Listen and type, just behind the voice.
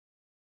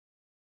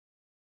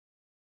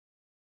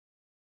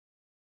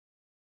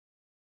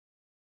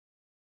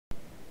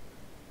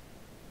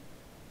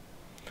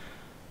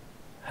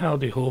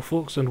Howdy ho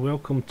folks, and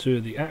welcome to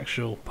the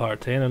actual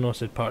part 10. I know I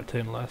said part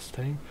 10 last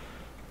time,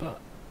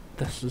 but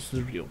this is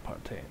the real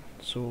part 10.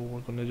 So we're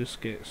going to just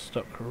get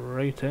stuck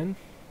right in.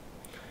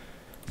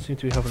 Seem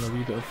to be having a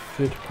wee bit of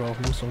food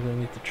problems, so I'm going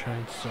to need to try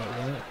and sort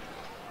that.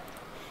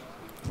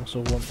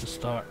 Also want to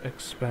start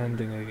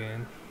expanding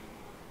again.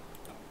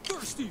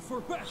 Thirsty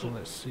for battle. So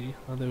let's see.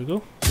 Oh, there we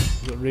go.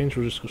 We've got range,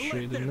 we'll just go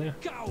straight in there.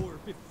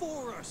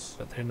 Before us.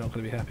 But they're not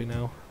going to be happy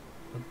now.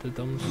 The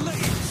dumbs. Lay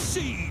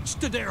siege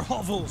to their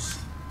hovels.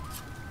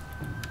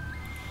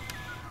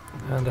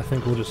 And I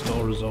think we'll just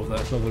auto-resolve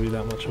that. It's not going to be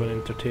that much of an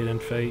entertaining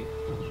fight.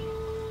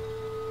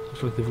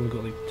 Looks like they've only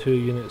got like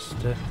 2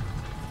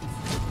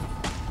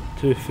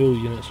 full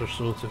units or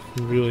so to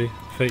really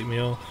fight me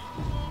off.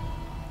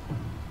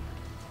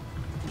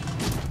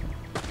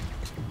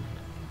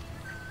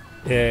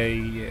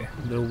 Yeah,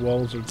 their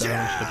walls are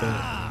damaged a bit.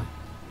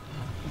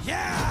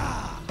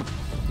 Yeah!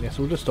 Yeah,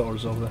 so we'll just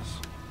auto-resolve this.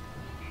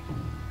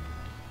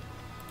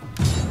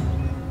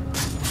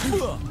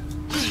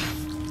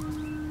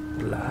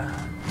 Blah.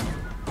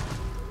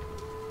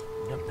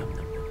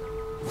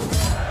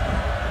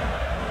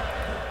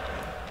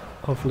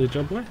 Hopefully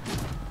jubbly.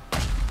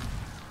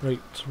 Right,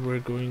 so we're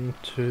going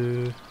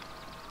to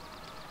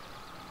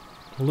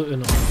loot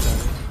in on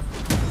that.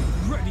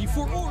 Ready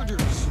for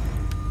orders.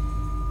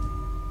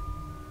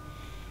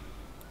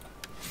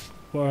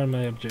 What are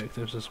my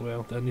objectives as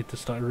well? I need to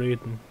start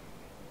raiding.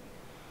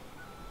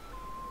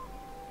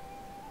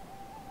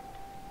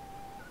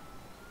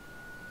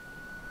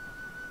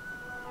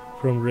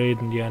 From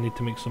raiding, yeah, I need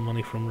to make some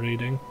money from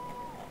raiding.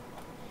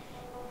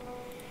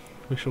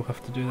 We shall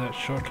have to do that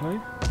shortly.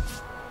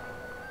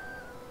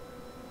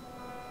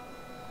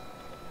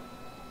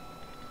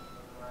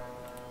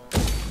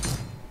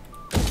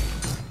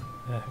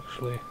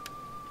 Actually,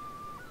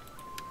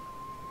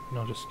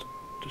 no, just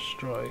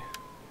destroy.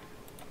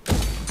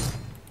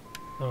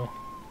 Oh,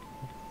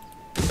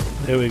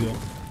 there we go.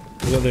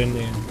 We got there in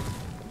the end.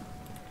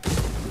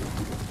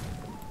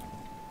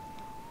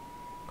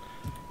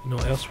 You know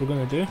what else we're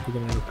going to do? We're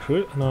going to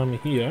recruit an army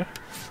here.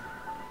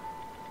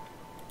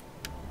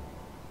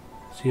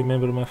 See a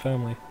member of my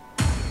family.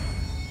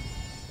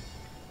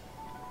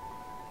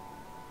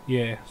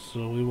 Yeah,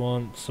 so we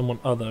want someone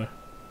other.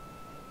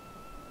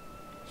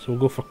 So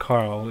we'll go for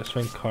Carl. Let's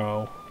find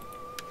Carl.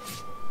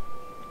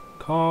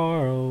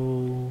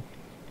 Carl!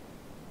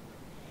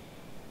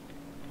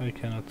 I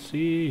cannot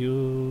see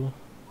you.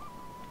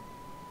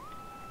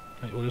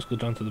 Right, we'll just go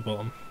down to the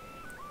bottom.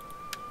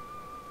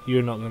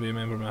 You're not going to be a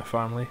member of my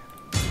family.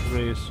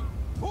 Raise.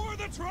 For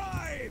the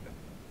tribe!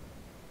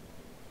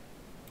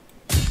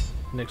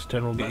 Next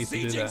turn we'll get you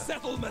to do that.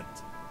 Settlement.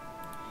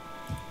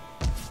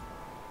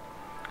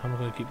 I'm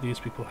going to keep these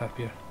people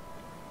happier.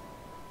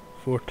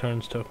 4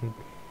 turns talking.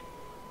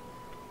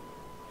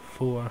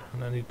 4,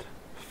 and I need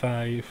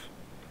 5.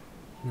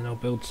 And then I'll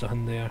build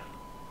something there.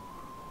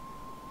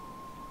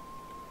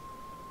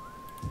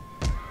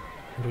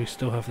 And we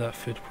still have that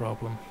food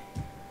problem.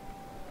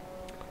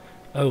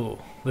 Oh,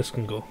 this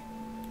can go.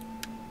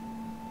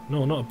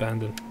 No, not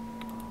abandon.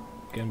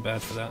 Getting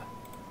bad for that.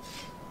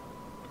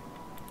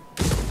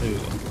 There we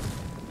go.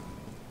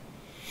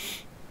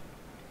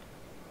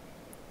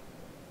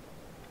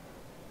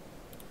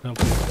 I'll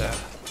do that.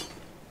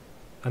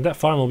 And that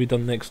farm will be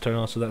done next turn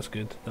also, that's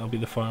good. That'll be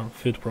the farm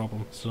food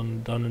problem. It's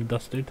done and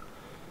dusted.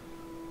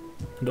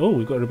 And oh,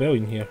 we've got a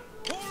rebellion here.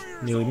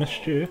 Nearly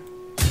missed you.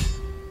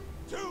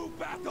 To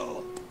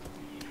battle!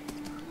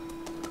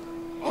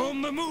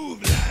 On the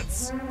move,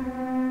 lads!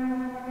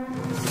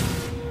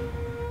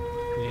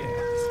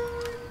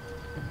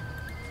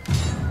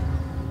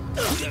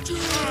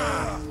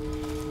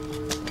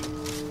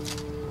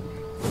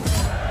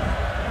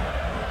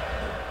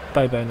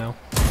 Bye bye now.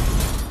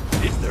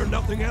 Is there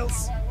nothing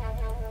else?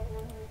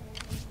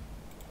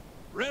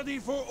 Ready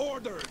for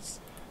orders.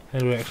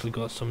 And we actually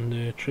got some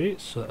new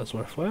traits, so that's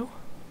worthwhile.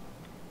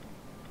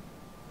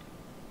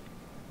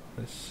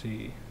 Let's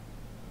see.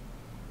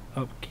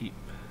 Upkeep.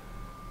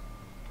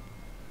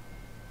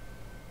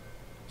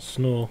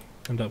 Snow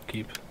and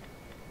upkeep.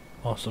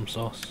 Awesome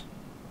sauce.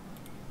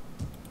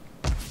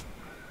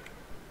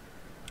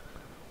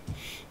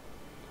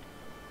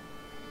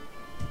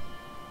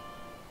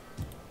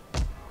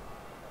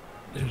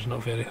 There's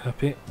not very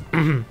happy.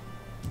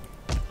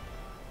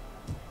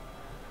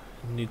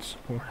 Needs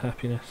some more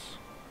happiness.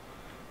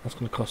 That's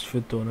going to cost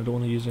food though, and I don't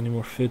want to use any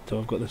more food till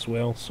I've got this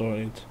well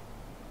sorted.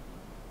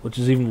 Which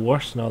is even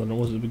worse now than it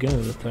was at the beginning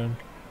of the turn.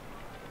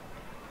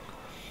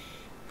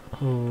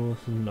 Oh,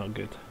 this is not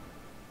good.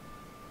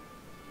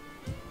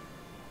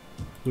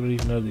 Where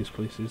even are these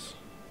places?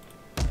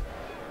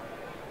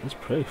 It's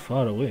pretty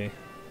far away.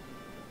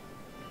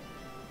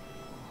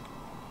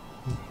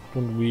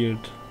 One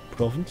weird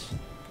province.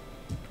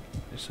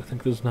 Yes, I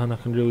think there's nothing I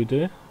can really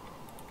do.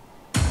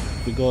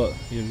 We got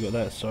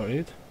that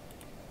sorted.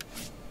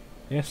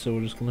 Yeah, so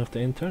we're just gonna have to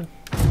end turn.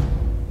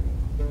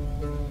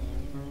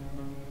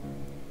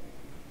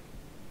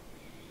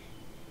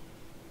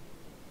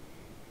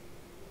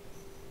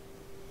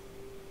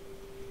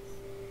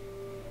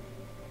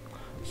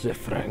 The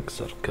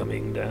Franks are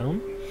coming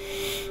down.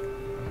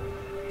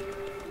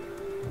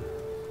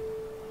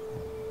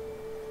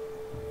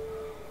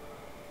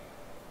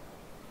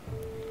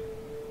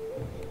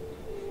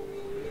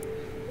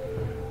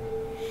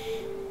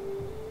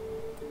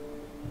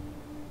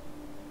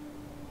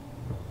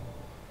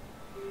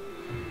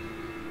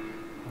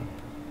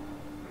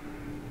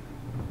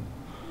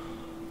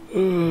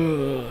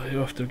 You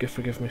have to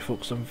forgive me,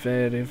 folks. I'm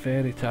very,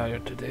 very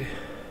tired today.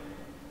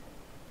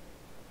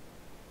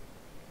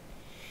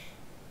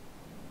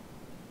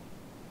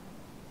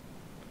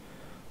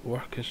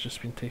 Work has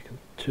just been taking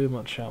too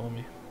much out of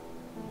me.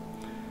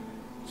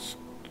 It's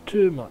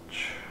too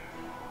much.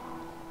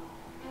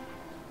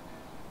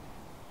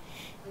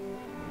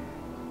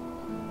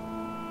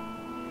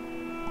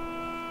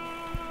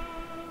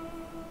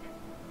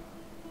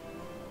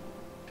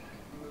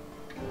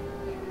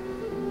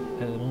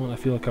 At the moment I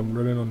feel like I'm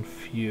running on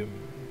fumes.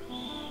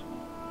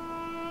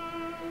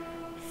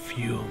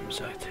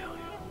 Fumes, I tell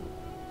you.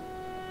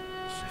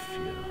 It's the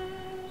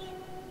fumes.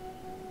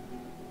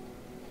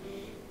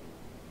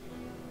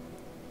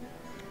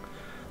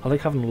 I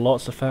like having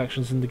lots of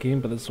factions in the game,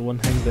 but there's one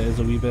thing that is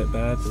a wee bit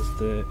bad, is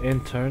the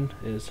end turn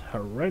is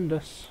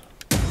horrendous.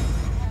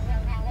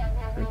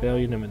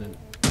 Rebellion imminent.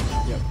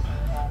 Yep.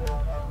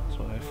 That's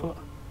what I thought.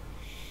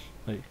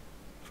 Right,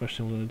 first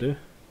thing I'm gonna do,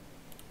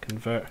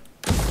 convert.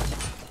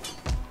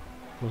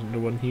 Wasn't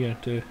there one here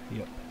too?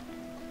 Yep.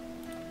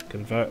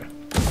 Convert.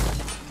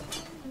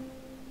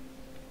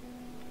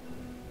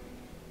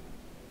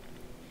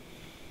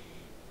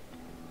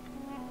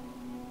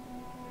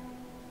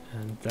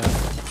 And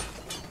that.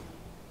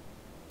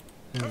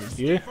 There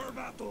we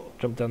go.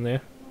 Jump down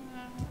there.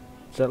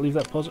 Does that leave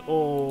that positive?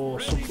 Oh,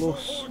 so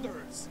close.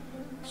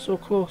 So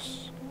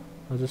close.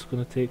 Is this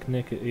going to take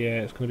negative?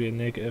 Yeah, it's going to be a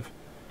negative.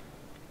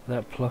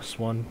 That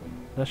 +1.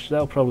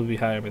 That'll probably be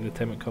higher by the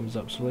time it comes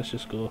up, so let's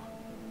just go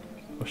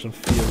for some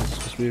fields,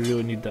 because we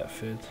really need that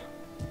food.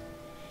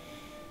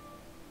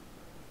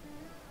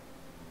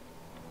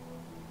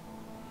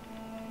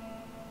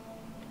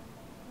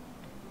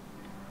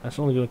 That's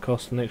only going to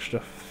cost an extra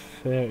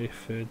 30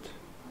 food.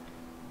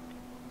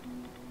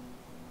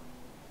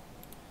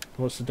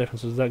 What's the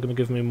difference? Is that going to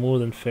give me more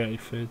than 30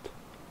 food?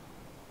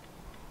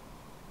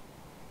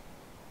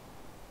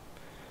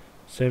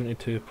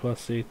 72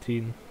 plus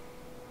 18.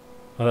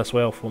 Oh, that's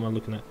wealth. What am I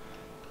looking at?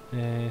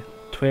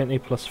 20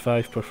 plus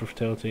 5 per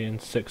fertility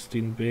and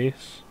 16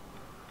 base.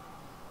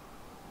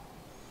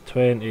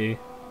 20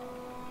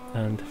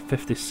 and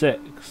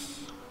 56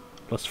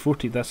 plus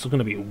 40. That's going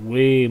to be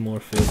way more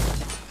food.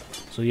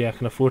 So yeah, I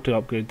can afford to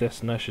upgrade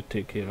this, and I should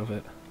take care of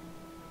it.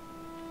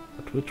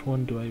 But which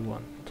one do I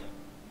want?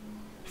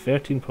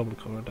 13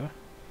 public order.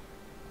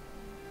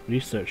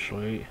 Research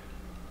late.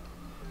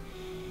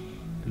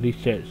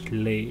 Research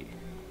late.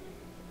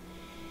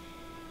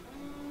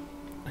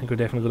 I think we're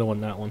definitely going to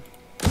want that one.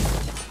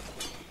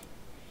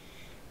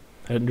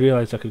 I didn't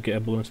realise I could get a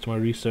bonus to my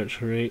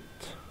research rate.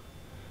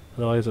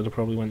 Otherwise I'd have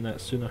probably went that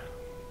sooner.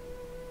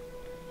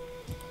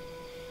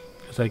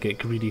 Because I get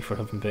greedy for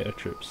having better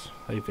troops.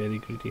 I'm very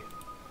greedy.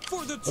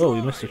 Oh,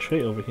 we missed a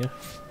trait over here.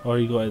 Or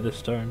you got it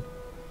this turn.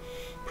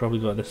 Probably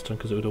got it this turn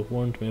because it would have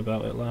warned me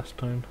about it last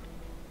turn.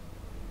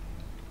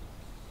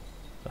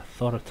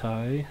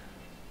 Authority.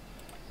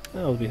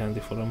 That'll be handy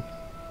for him.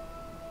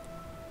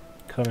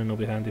 Cunning will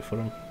be handy for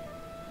him.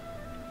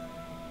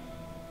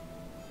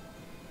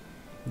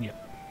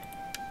 Yep.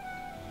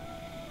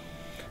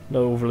 Not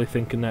overly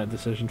thinking that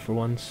decision for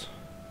once.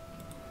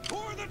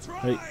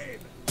 Right.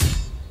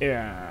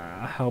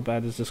 Yeah, how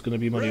bad is this going to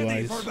be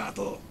money-wise?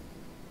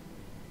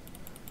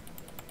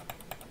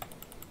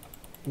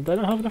 Do I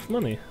not have enough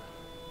money?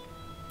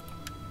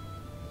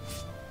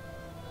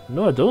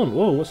 No, I don't.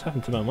 Whoa, what's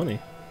happened to my money?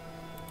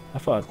 I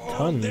thought I had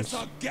tons.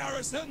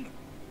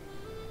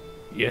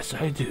 Yes,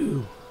 I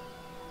do.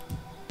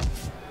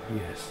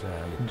 Yes,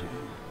 I do.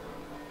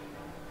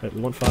 Right,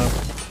 we want fire.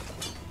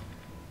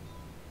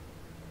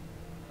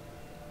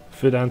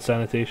 Food and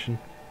sanitation.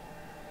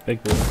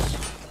 Big bonus.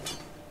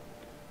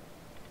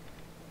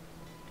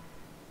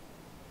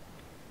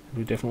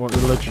 We definitely want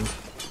religion.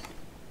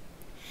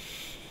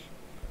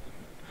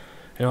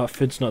 You know what,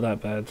 food's not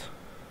that bad.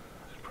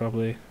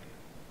 Probably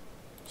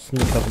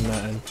sneak up on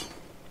that in.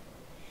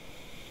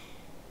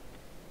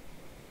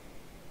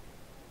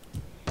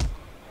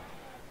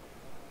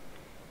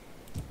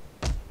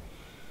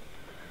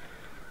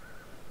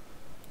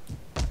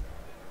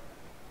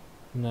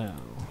 Now,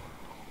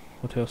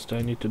 what else do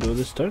I need to do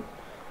this turn?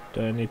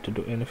 Do I need to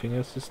do anything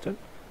else this turn?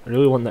 I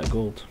really want that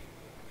gold.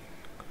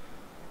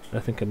 I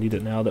think I need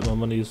it now that my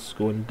money's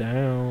going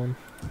down.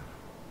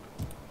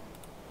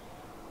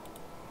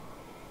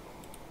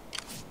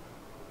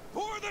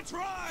 For the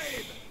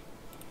tribe!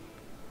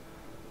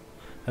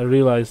 I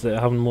realised that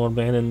having more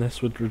men in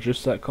this would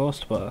reduce that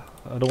cost, but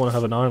I don't want to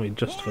have an army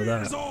just for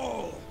that.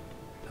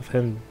 Of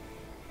him.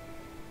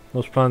 I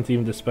was planning to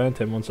even disband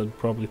him once I'd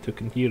probably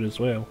taken here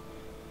as well.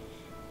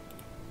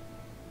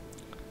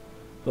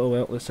 Oh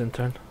well, let's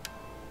intern.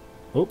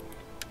 Oh,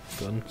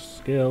 gun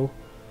skill.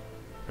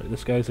 Right,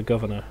 this guy's a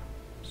governor.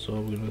 So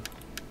we're gonna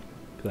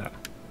do that.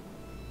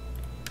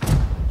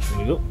 There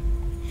we go.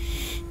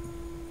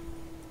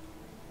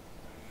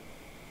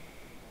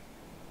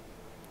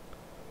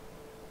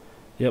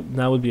 Yep,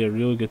 now would be a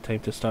really good time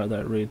to start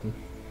that raiding.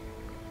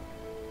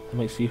 I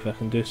might see if I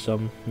can do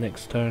some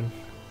next turn.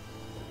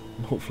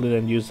 And hopefully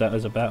then use that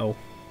as a battle.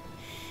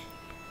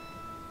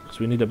 Because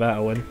we need a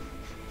battle in.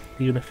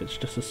 Even if it's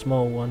just a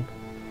small one.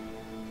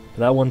 But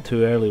that one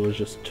too early was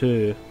just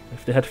 2.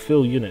 If they had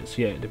full units,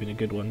 yeah, it'd have been a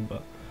good one,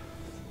 but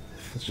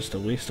it's just a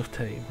waste of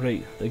time.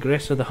 Right, the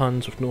aggressor, the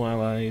Huns with no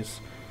allies.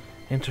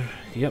 Enter,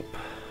 yep.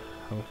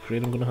 I'm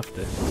afraid I'm gonna have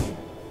to.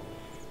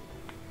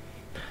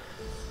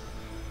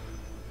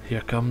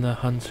 Here come the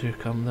Huns, here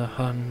come the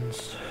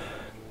Huns.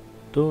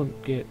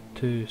 Don't get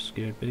too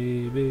scared,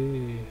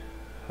 baby.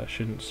 I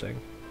shouldn't sing.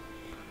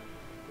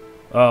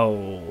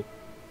 Oh.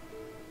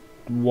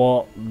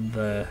 What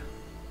the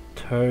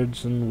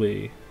turds and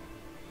way.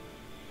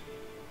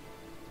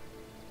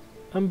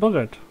 I'm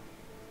buggered.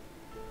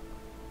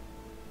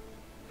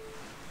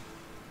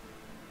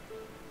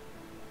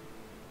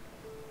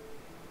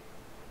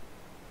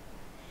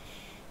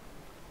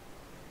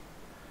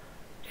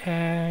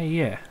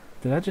 Yeah.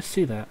 Did I just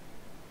see that?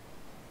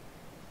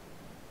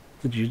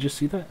 Did you just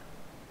see that?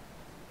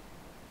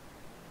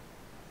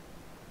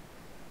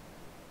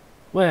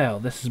 Well,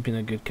 this has been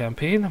a good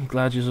campaign. I'm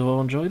glad you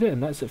all enjoyed it,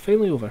 and that's it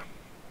finally over.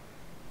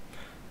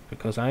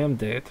 Because I am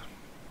dead.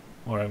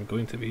 Or I'm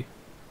going to be.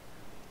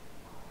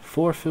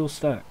 4 full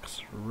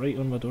stacks, right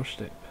on my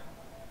doorstep.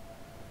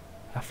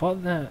 I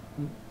thought that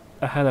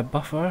I had a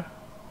buffer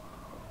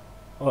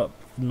up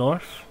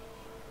north.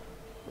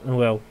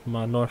 Well,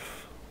 my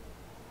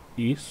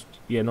northeast.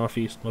 Yeah,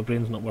 northeast. My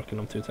brain's not working,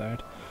 I'm too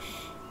tired.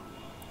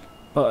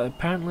 But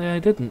apparently I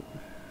didn't.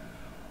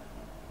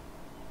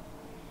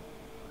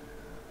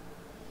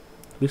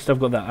 At least I've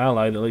got that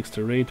ally that likes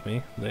to raid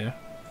me there.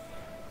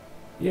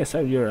 Yes,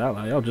 I'm your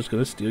ally. I'm just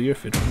gonna steal your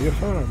food from your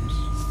farms.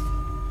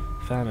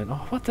 Famine.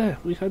 Oh, what the?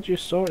 We had you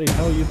sorted.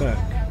 How are you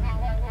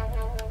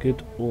back?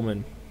 Good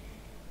omen.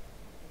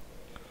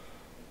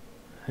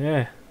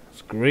 Yeah,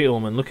 it's a great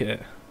omen. Look at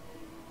it.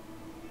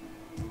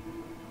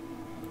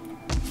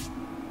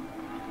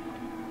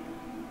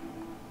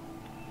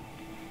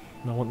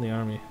 I want the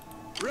army.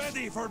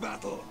 Ready for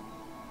battle.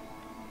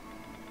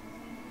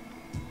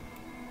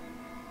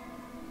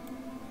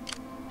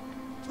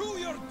 To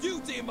your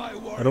duty, my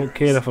warriors. I don't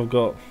care if I've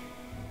got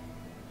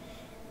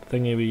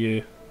thingy with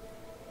you.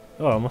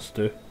 Oh, I must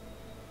do.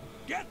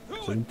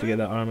 So I need to get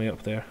that army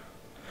up there.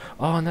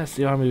 Oh, and that's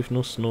the army with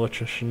no snow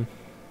attrition.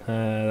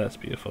 That's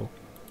beautiful.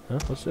 Huh?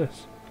 What's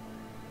this?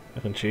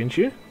 I can change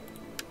you?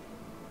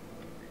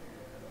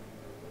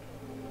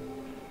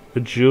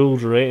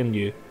 Bejeweled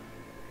retinue.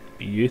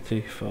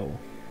 Beautiful.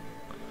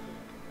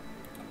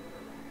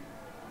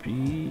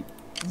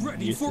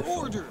 Ready for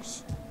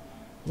orders.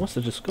 I must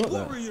have just got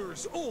that.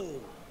 Warriors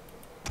all.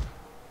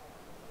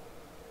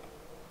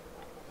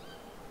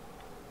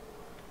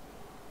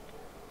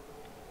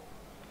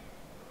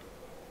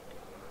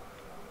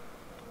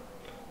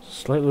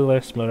 Slightly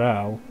less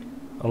morale,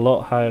 a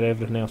lot higher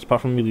everything else,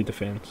 apart from melee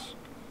defense.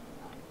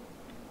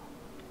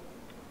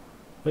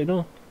 Wait,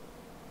 no.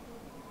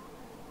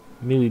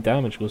 Melee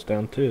damage goes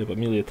down too, but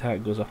melee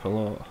attack goes up a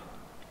lot.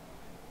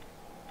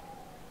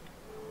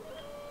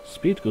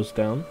 Speed goes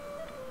down.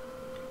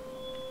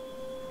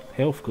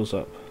 Health goes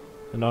up.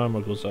 And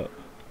armor goes up.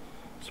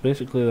 So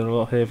basically they're a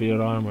lot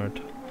heavier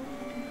armored.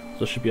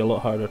 So it should be a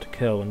lot harder to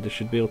kill, and they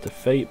should be able to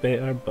fight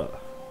better,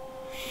 but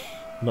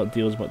not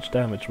deal as much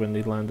damage when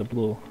they land a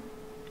blow.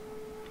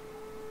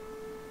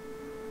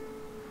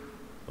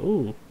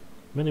 Oh,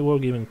 Mini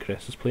Wargaming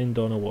Chris is playing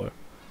Dawn of War.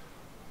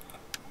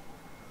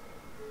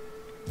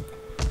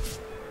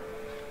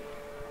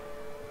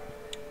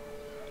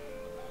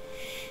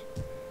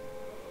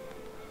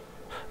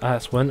 Ah,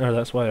 it's winter,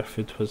 that's why our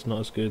food was not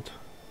as good.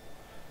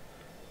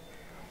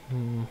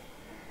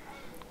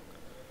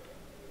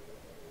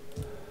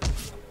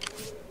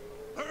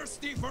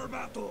 Thirsty for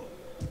battle.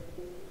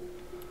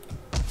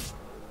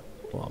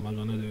 What am I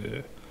gonna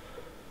do?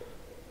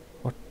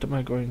 What am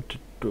I going to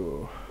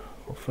do?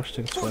 Well, first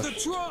things For the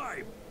first.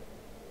 tribe.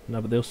 No,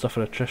 but they'll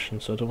suffer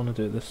attrition, so I don't want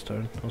to do it this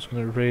turn. I was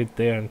going to raid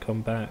there and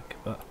come back,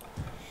 but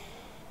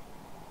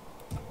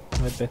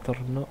I better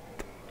not.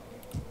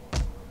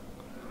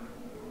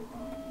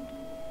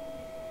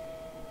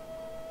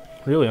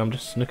 Really, I'm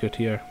just snookered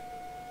here.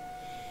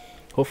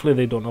 Hopefully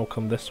they don't all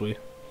come this way.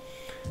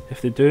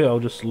 If they do, I'll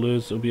just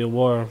lose. It'll be a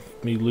war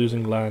of me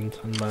losing land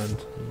and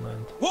land and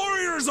land.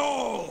 Warriors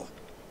all.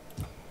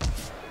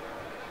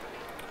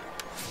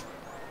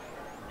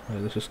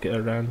 Right, let's just get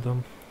a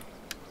random.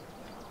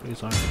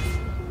 Raise army.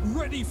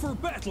 Ready for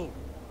battle.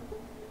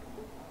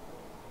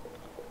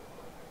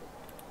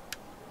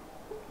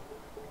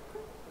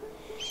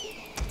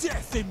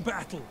 Death in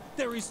battle.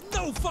 There is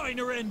no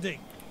finer ending.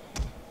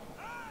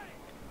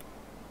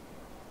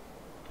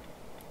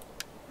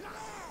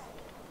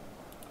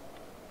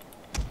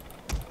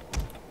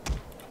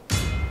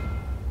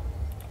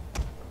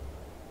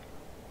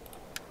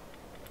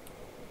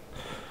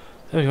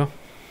 There we go.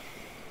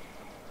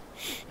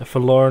 A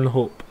forlorn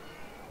hope.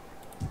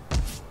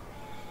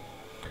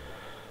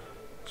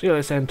 So yeah,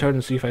 let's end turn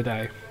and see if I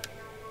die.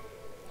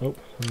 Oh,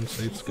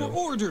 inside skill. For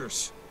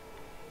orders.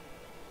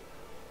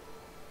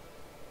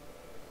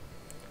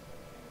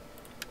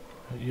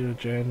 You're a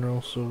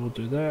general, so we'll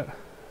do that,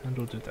 and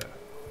we'll do that.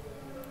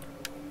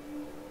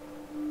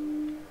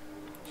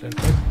 Send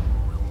turn.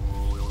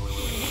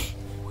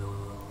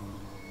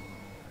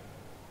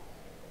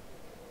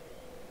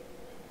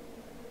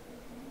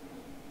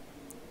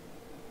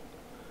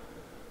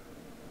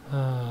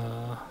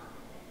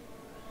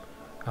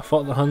 I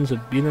thought the Huns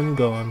had been and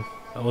gone.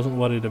 I wasn't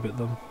worried about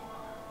them.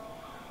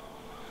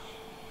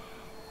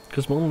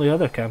 Because my only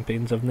other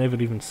campaigns, I've never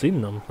even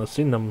seen them. I've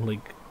seen them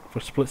like for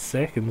split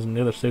seconds on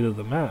the other side of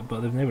the map,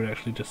 but they've never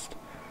actually just...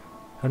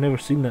 I've never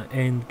seen that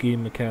end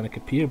game mechanic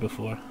appear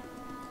before.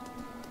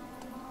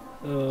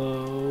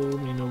 Oh,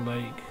 you know,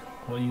 like,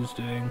 what he's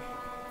doing.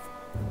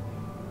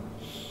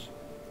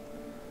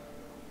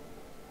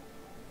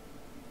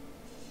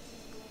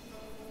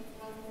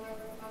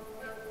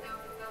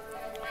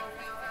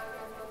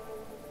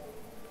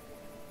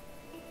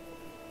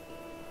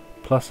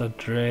 Plus I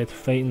dread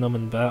fighting them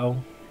in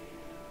battle.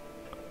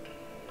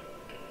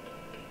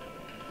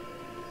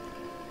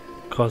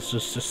 Cause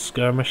there's just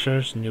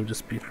skirmishers and you'll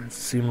just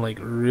seem like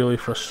really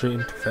frustrating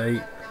to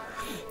fight.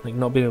 Like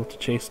not being able to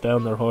chase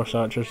down their horse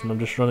archers and them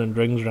just running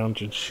rings around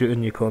you and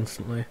shooting you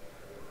constantly.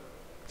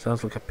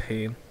 Sounds like a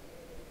pain.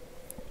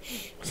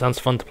 Sounds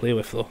fun to play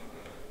with though.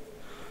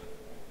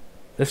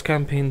 This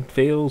campaign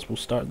fails, we'll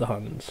start the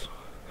Huns.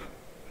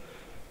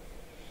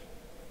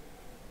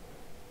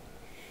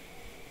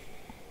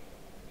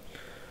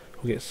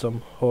 We'll get some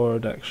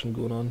horde action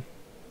going on.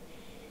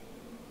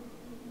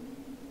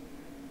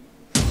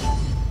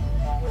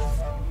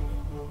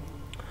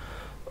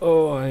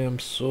 Oh, I am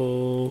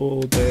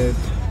so dead.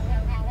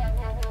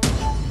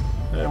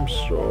 I am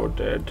so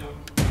dead.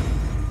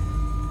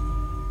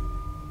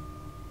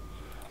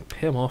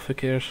 Pay him off, who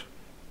cares?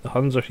 The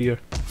Huns are here.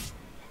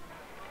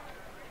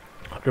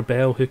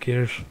 Rebel, who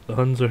cares? The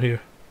Huns are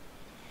here.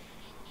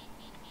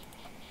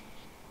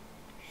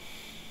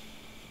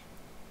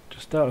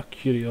 Just out of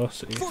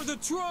curiosity. For the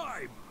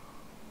tribe!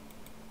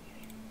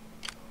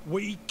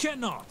 We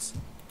cannot!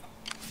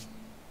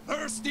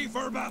 Thirsty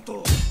for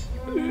battle!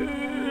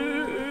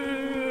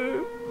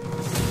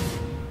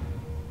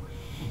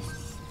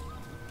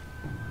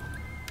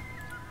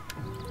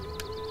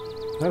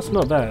 That's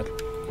not bad.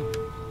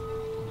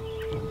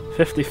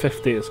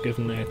 50-50 it's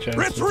given me a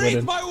chance of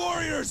winning. My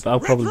warriors! But I'll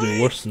probably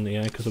do worse than the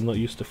AI because I'm not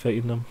used to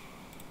fighting them.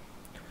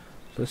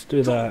 So let's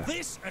do that.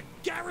 This a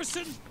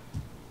garrison?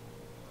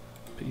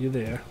 Put you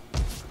there.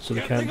 So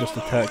they can't just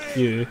attack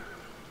you.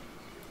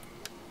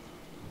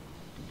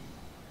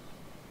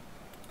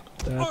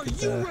 Are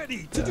you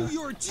ready to do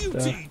your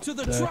duty to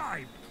the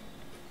tribe?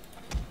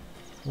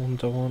 One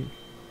to one.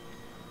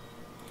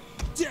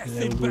 Death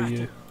in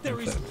battle. There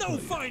is no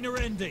finer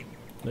ending.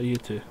 No, you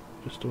two.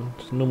 Just one.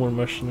 No more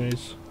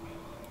mercenaries.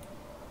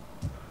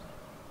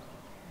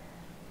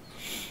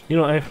 You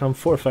know, if I'm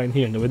fortifying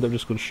here, and they're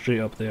just going straight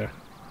up there.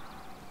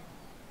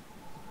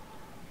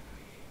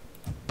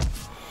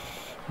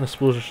 I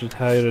suppose I should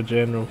hire a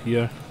general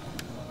here.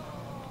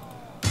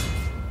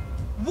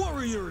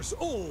 Warriors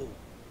all.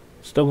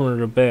 Still going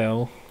to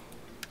rebel.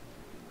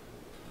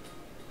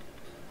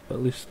 But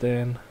at least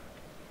then...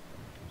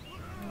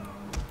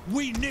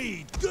 We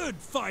need good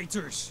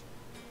fighters.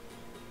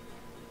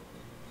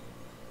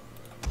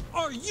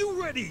 Are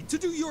you ready to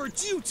do your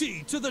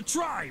duty to the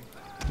tribe?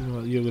 You know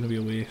what, you're going to be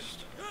a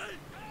waste.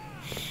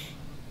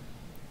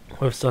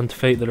 We have something to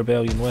fight the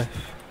rebellion with.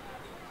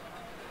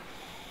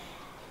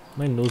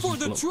 My nose is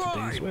blocked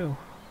today as well.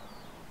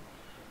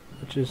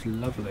 Which is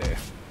lovely.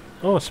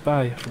 Oh, a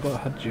spy. I forgot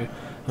I had you.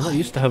 I'm not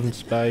used to having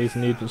spies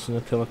and agents in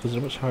Attila because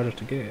they're much harder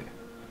to get.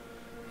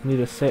 You need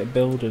a set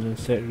building and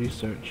set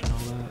research and all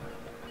that.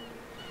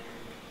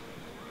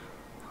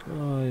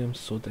 Oh, I am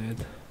so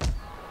dead.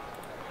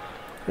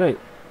 Right.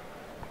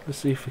 Let's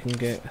see if we can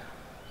get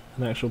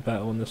an actual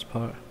battle in this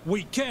part.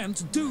 We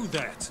can't do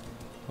that.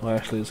 Oh,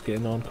 actually it's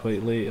getting on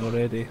quite late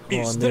already.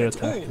 Oh, and they're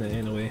attacking it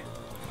anyway.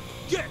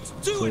 Get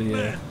to it,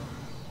 man.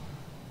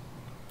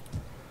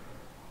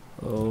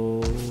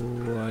 Oh,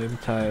 I'm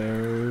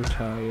tired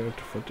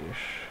for this.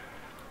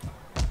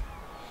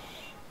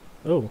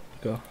 Oh,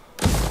 go.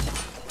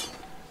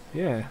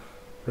 Yeah,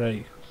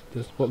 right.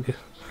 This what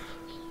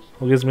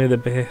gives me the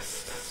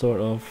best sort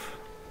of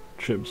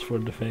troops for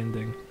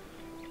defending.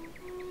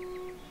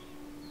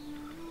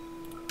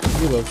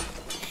 You will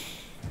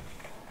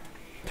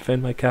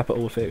defend my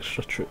capital with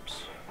extra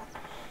troops.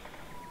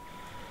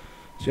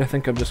 So I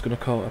think I'm just going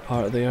to call it a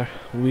part there.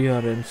 We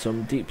are in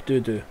some deep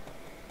doo-doo.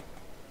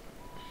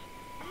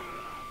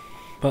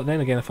 But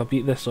then again, if I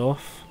beat this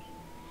off,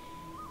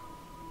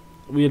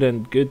 we're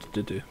in good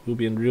doo-doo. We'll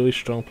be in really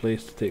strong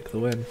place to take the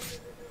win.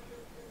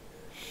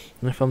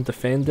 And if I'm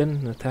defending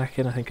and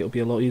attacking, I think it'll be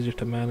a lot easier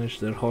to manage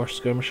their horse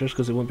skirmishers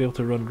because they won't be able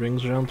to run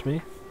rings around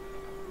me.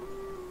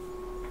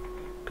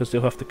 because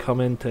they'll have to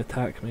come in to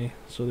attack me,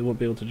 so they won't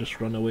be able to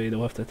just run away,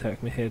 they'll have to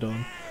attack me head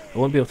on. I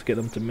won't be able to get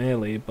them to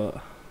melee,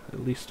 but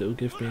at least it'll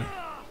give me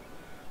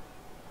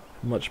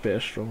a much better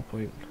strong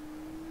point.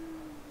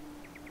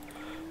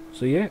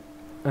 So yeah,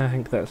 I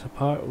think that's a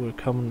part. We're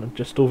coming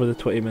just over the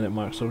 20-minute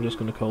mark, so I'm just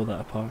going to call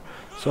that a part.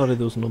 Sorry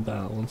there was no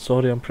battle, and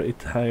sorry I'm pretty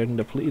tired and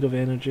depleted of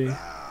energy,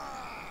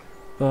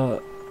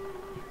 but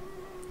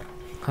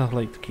I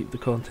like to keep the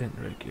content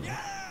regular.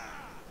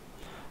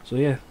 So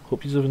yeah,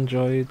 hope you have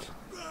enjoyed.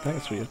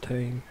 Thanks for your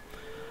time.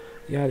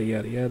 Yada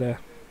yada yada.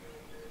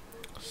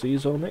 See you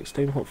all next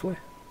time, hopefully.